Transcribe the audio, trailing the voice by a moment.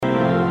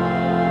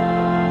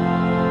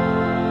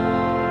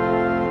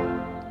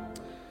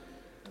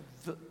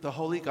The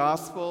Holy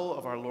Gospel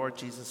of our Lord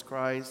Jesus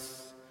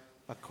Christ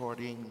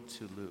according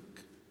to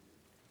Luke.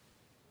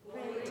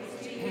 Praise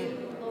to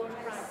you, Lord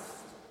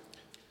Christ.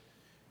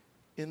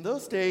 In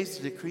those days,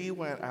 the decree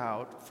went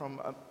out from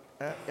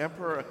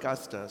Emperor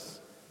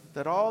Augustus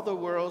that all the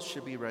world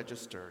should be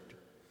registered.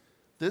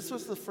 This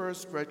was the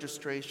first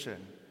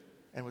registration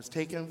and was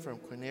taken from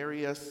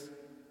Quirinius,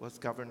 was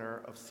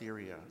governor of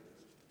Syria.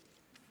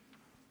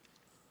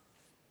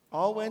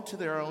 All went to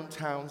their own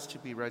towns to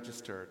be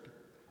registered.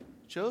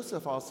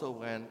 Joseph also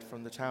went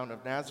from the town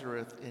of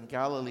Nazareth in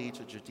Galilee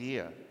to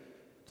Judea,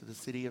 to the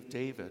city of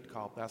David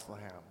called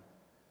Bethlehem,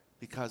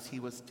 because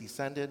he was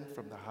descended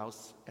from the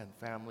house and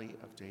family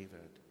of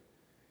David.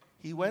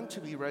 He went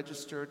to be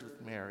registered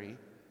with Mary,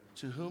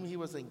 to whom he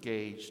was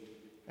engaged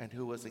and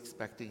who was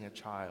expecting a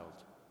child.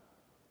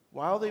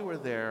 While they were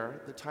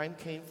there, the time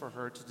came for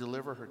her to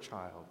deliver her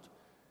child,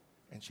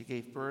 and she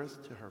gave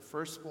birth to her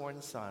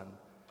firstborn son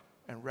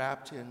and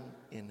wrapped him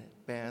in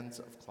bands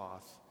of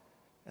cloth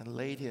and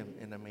laid him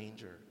in a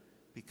manger,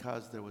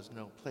 because there was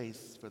no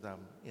place for them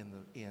in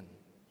the inn.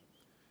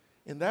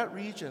 In that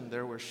region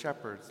there were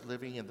shepherds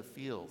living in the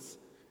fields,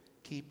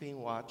 keeping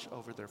watch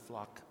over their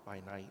flock by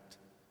night.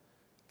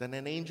 Then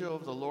an angel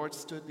of the Lord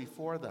stood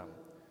before them,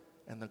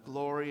 and the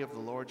glory of the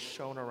Lord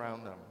shone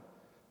around them,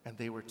 and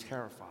they were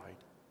terrified.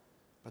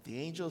 But the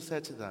angel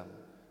said to them,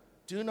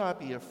 "Do not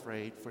be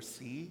afraid, for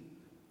see,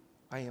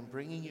 I am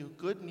bringing you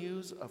good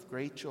news of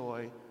great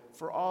joy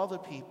for all the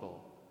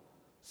people.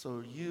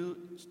 To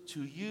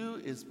you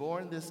is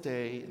born this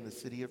day in the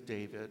city of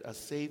David a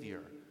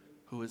Savior,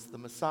 who is the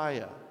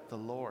Messiah, the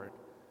Lord.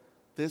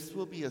 This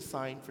will be a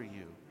sign for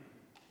you.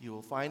 You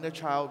will find a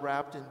child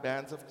wrapped in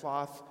bands of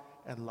cloth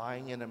and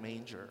lying in a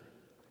manger."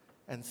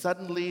 And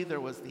suddenly there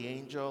was the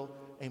angel,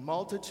 a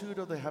multitude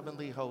of the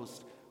heavenly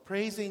host,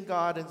 praising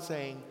God and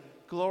saying,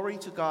 "Glory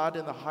to God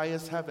in the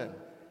highest heaven,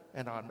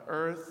 and on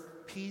earth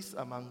peace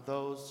among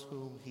those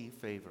whom he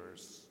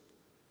favors."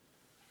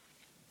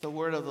 The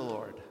word of the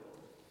Lord.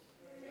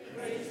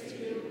 Praise to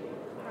you,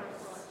 Lord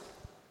Christ.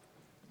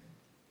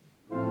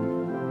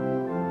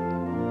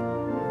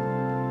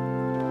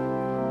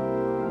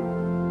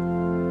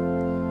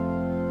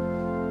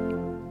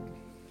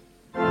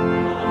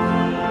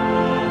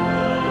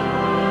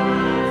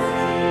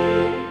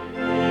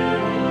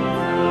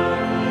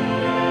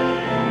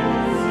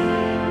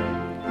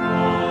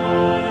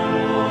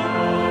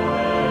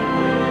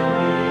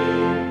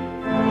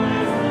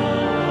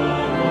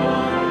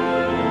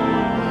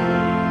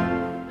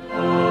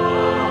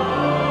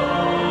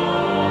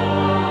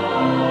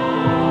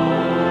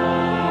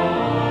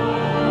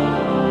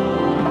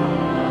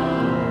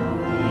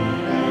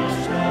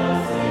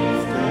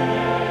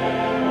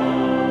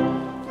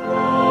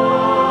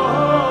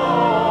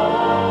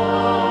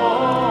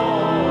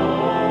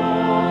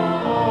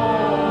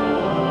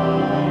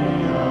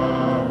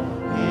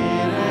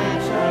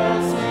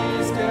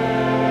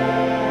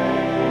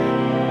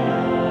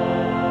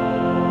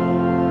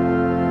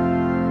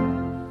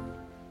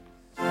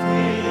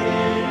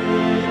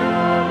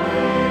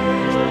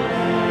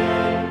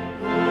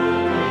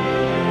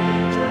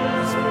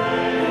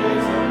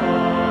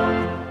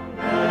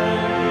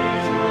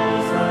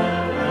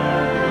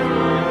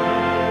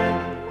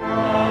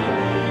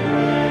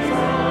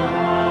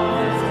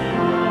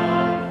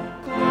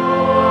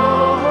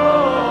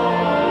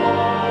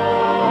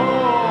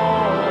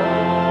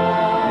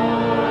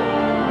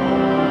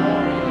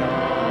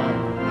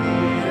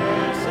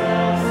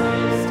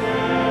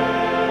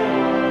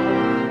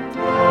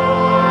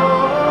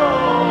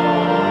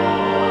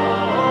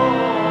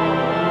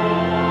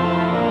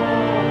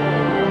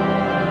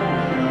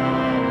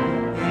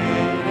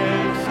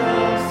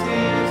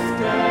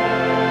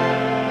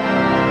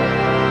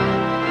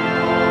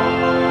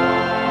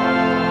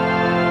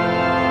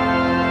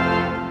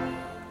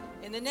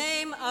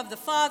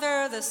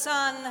 the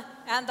Son,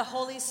 and the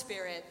Holy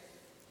Spirit.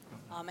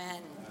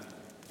 Amen.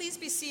 Please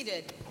be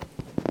seated.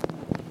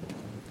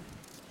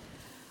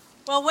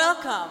 Well,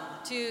 welcome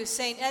to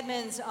St.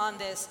 Edmund's on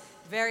this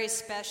very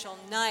special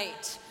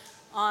night,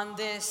 on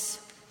this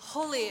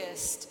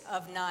holiest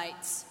of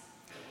nights.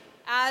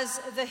 As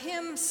the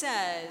hymn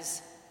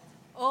says,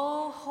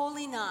 "O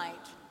holy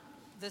night,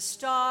 the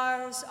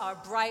stars are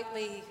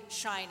brightly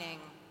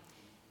shining.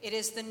 It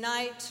is the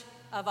night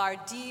of our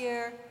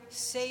dear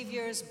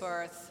Savior's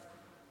birth."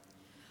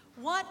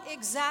 What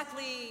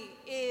exactly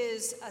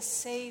is a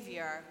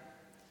Savior?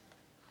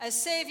 A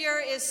Savior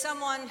is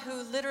someone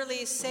who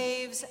literally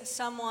saves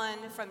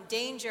someone from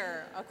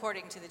danger,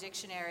 according to the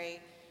dictionary.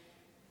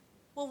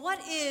 Well, what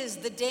is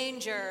the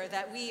danger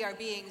that we are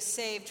being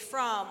saved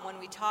from when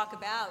we talk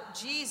about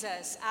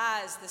Jesus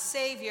as the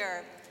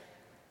Savior?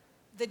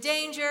 The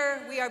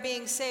danger we are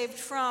being saved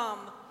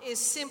from is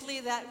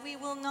simply that we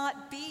will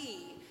not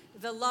be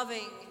the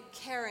loving,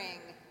 caring,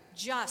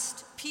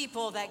 just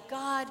people that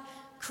God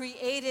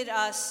created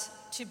us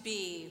to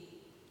be.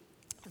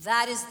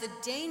 That is the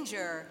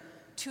danger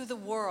to the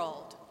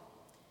world.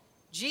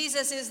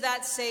 Jesus is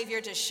that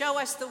Savior to show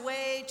us the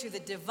way to the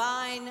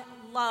divine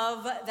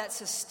love that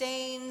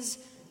sustains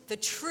the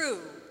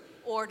true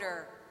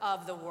order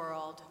of the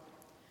world.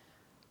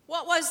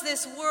 What was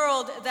this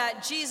world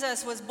that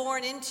Jesus was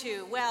born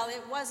into? Well,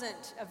 it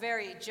wasn't a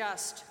very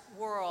just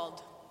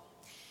world.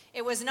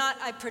 It was not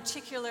a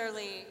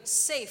particularly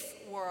safe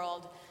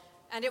world,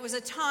 and it was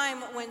a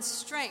time when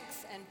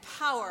strength and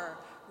power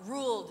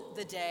ruled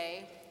the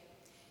day.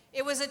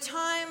 It was a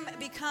time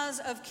because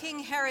of King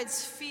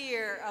Herod's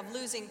fear of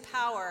losing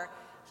power,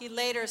 he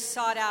later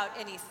sought out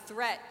any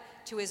threat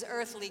to his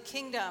earthly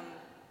kingdom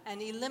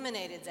and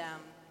eliminated them,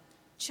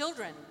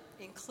 children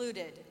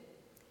included.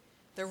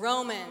 The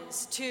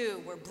Romans,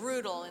 too, were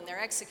brutal in their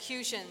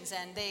executions,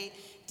 and they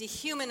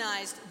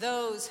dehumanized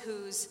those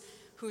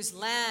whose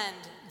land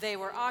they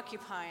were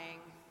occupying.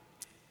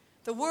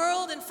 The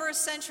world in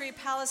first century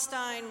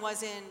Palestine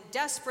was in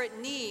desperate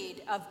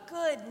need of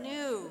good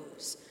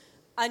news,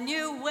 a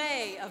new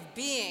way of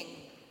being.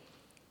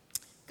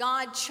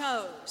 God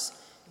chose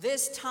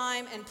this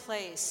time and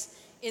place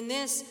in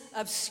this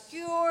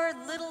obscure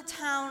little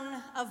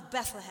town of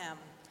Bethlehem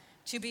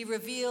to be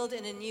revealed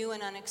in a new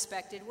and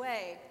unexpected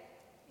way,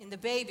 in the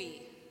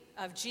baby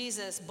of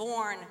Jesus,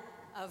 born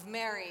of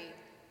Mary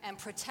and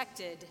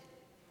protected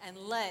and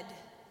led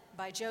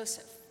by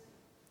Joseph.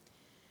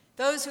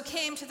 Those who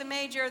came to the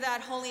manger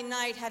that holy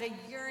night had a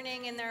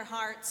yearning in their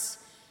hearts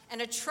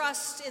and a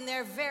trust in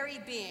their very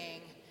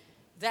being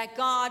that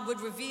God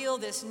would reveal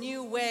this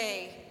new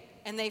way,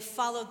 and they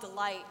followed the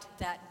light,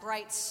 that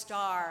bright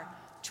star,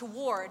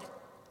 toward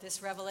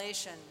this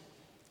revelation.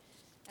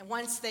 And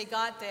once they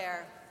got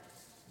there,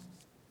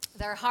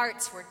 their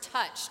hearts were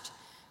touched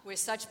with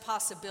such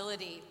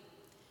possibility.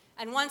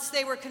 And once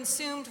they were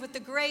consumed with the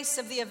grace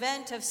of the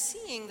event of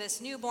seeing this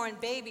newborn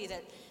baby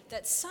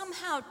that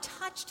somehow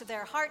touched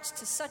their hearts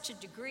to such a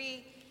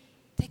degree,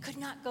 they could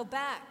not go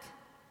back.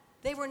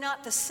 They were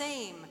not the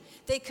same.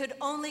 They could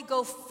only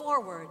go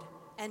forward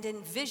and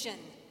envision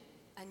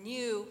a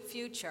new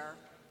future.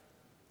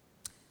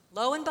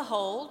 Lo and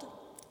behold,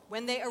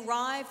 when they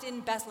arrived in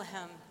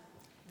Bethlehem,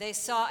 they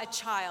saw a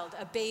child,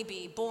 a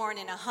baby, born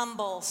in a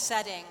humble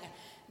setting,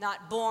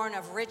 not born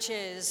of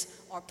riches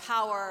or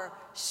power,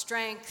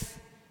 strength,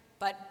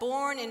 but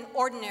born in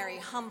ordinary,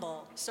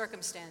 humble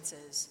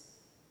circumstances.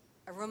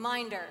 A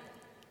reminder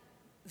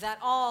that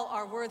all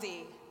are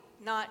worthy,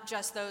 not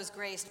just those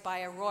graced by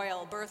a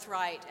royal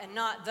birthright, and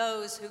not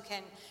those who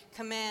can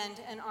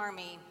command an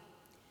army.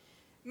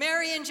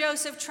 Mary and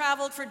Joseph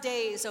traveled for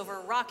days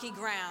over rocky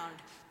ground,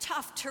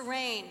 tough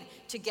terrain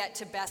to get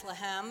to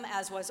Bethlehem,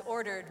 as was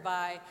ordered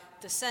by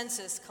the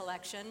census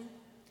collection.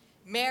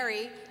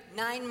 Mary,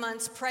 9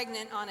 months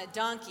pregnant on a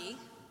donkey.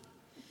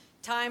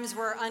 Times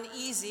were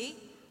uneasy,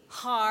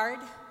 hard,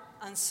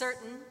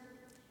 uncertain.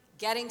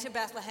 Getting to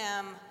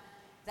Bethlehem,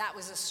 that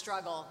was a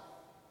struggle.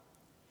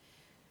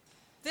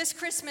 This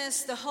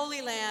Christmas, the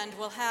Holy Land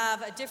will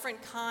have a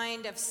different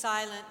kind of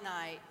silent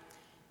night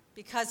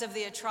because of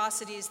the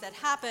atrocities that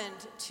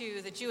happened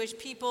to the Jewish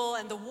people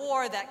and the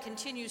war that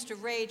continues to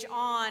rage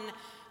on,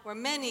 where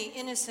many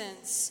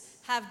innocents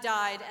have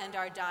died and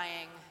are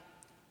dying.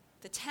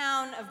 The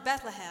town of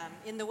Bethlehem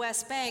in the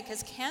West Bank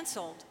has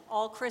canceled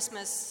all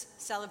Christmas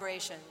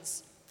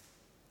celebrations.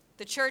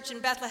 The church in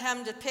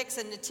Bethlehem depicts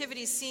a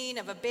nativity scene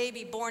of a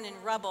baby born in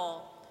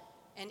rubble,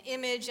 an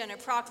image and a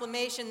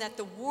proclamation that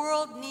the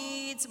world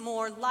needs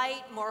more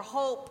light, more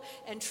hope,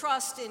 and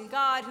trust in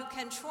God who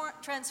can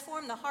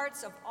transform the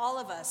hearts of all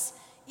of us,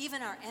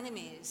 even our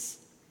enemies.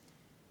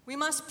 We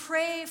must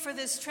pray for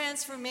this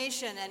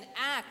transformation and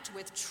act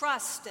with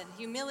trust and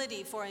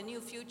humility for a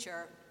new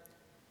future.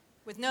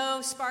 With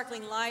no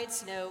sparkling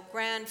lights, no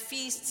grand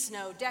feasts,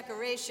 no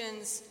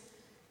decorations,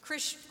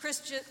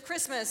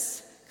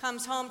 Christmas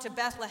comes home to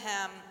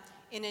Bethlehem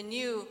in a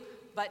new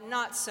but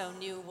not so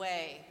new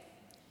way.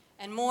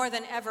 And more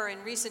than ever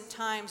in recent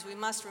times, we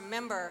must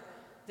remember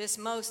this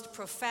most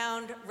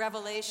profound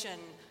revelation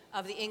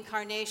of the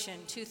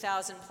incarnation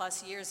 2,000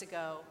 plus years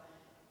ago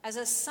as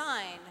a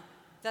sign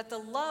that the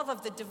love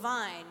of the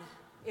divine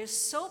is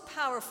so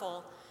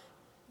powerful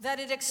that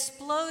it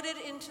exploded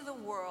into the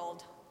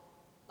world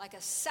like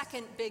a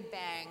second Big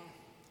Bang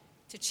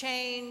to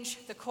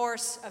change the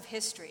course of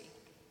history.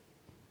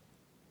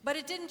 But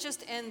it didn't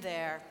just end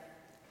there.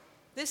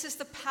 This is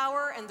the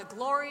power and the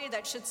glory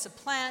that should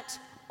supplant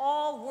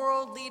all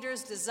world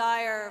leaders'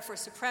 desire for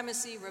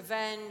supremacy,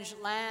 revenge,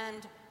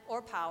 land,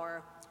 or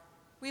power.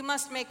 We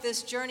must make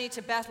this journey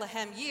to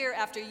Bethlehem year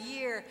after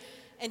year,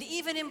 and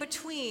even in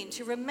between,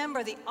 to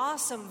remember the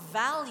awesome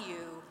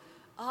value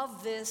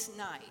of this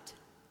night.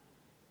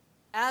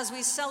 As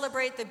we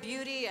celebrate the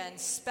beauty and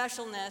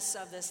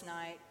specialness of this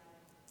night,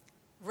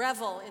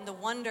 revel in the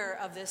wonder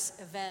of this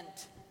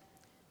event,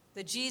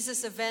 the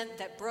Jesus event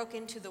that broke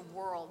into the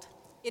world.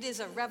 It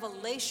is a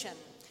revelation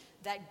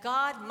that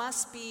God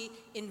must be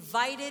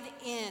invited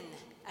in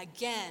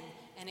again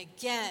and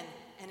again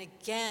and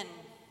again.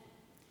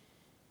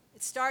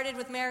 It started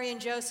with Mary and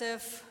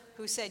Joseph,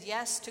 who said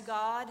yes to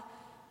God.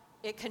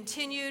 It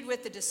continued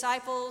with the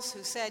disciples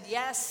who said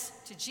yes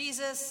to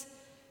Jesus.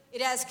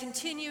 It has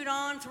continued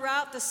on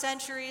throughout the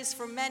centuries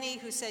for many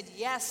who said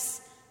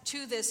yes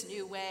to this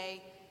new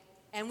way.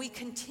 and we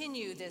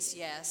continue this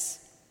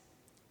yes.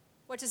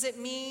 What does it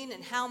mean,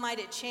 and how might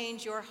it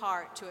change your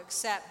heart to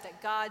accept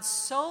that God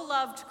so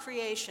loved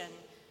creation,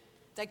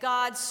 that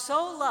God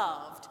so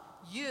loved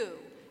you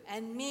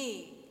and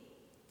me,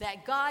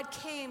 that God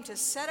came to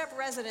set up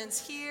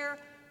residence here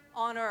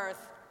on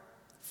earth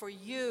for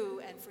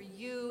you and for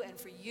you and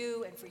for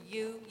you and for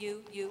you,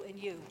 you, and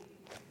you?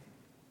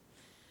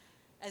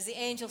 As the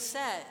angel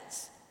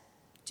says,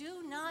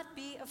 do not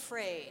be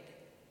afraid.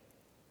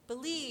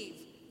 Believe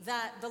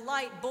that the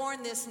light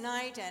born this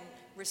night and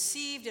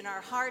received in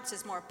our hearts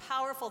is more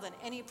powerful than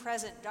any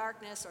present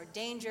darkness or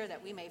danger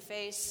that we may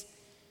face.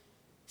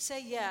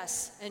 Say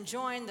yes and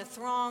join the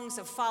throngs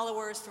of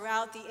followers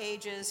throughout the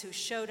ages who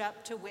showed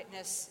up to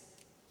witness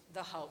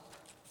the hope.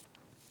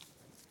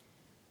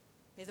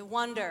 May the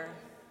wonder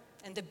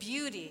and the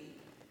beauty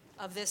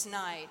of this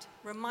night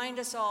remind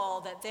us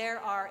all that there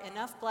are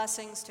enough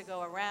blessings to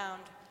go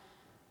around,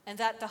 and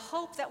that the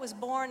hope that was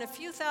born a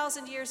few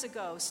thousand years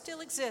ago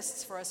still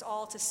exists for us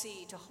all to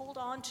see, to hold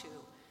on to,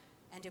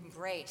 and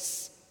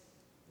embrace.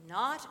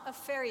 Not a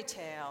fairy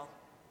tale,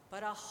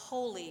 but a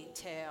holy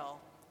tale,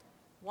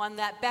 one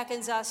that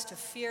beckons us to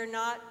fear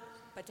not,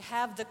 but to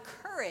have the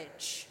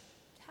courage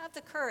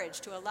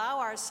to allow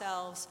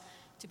ourselves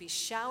to be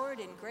showered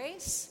in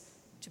grace,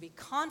 to be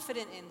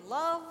confident in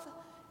love,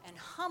 and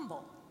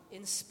humble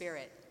in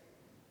spirit.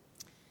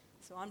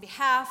 So on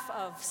behalf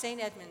of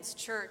St. Edmund's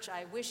Church,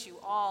 I wish you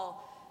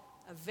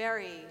all a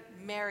very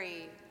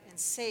merry and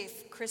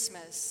safe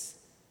Christmas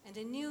and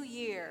a new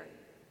year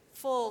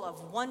full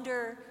of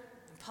wonder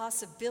and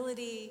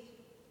possibility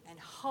and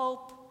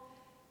hope,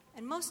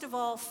 and most of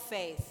all,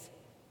 faith,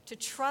 to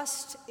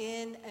trust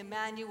in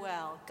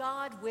Emmanuel,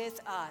 God with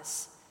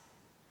us,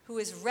 who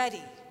is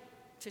ready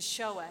to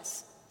show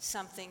us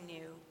something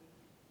new.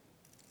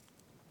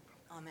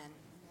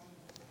 Amen.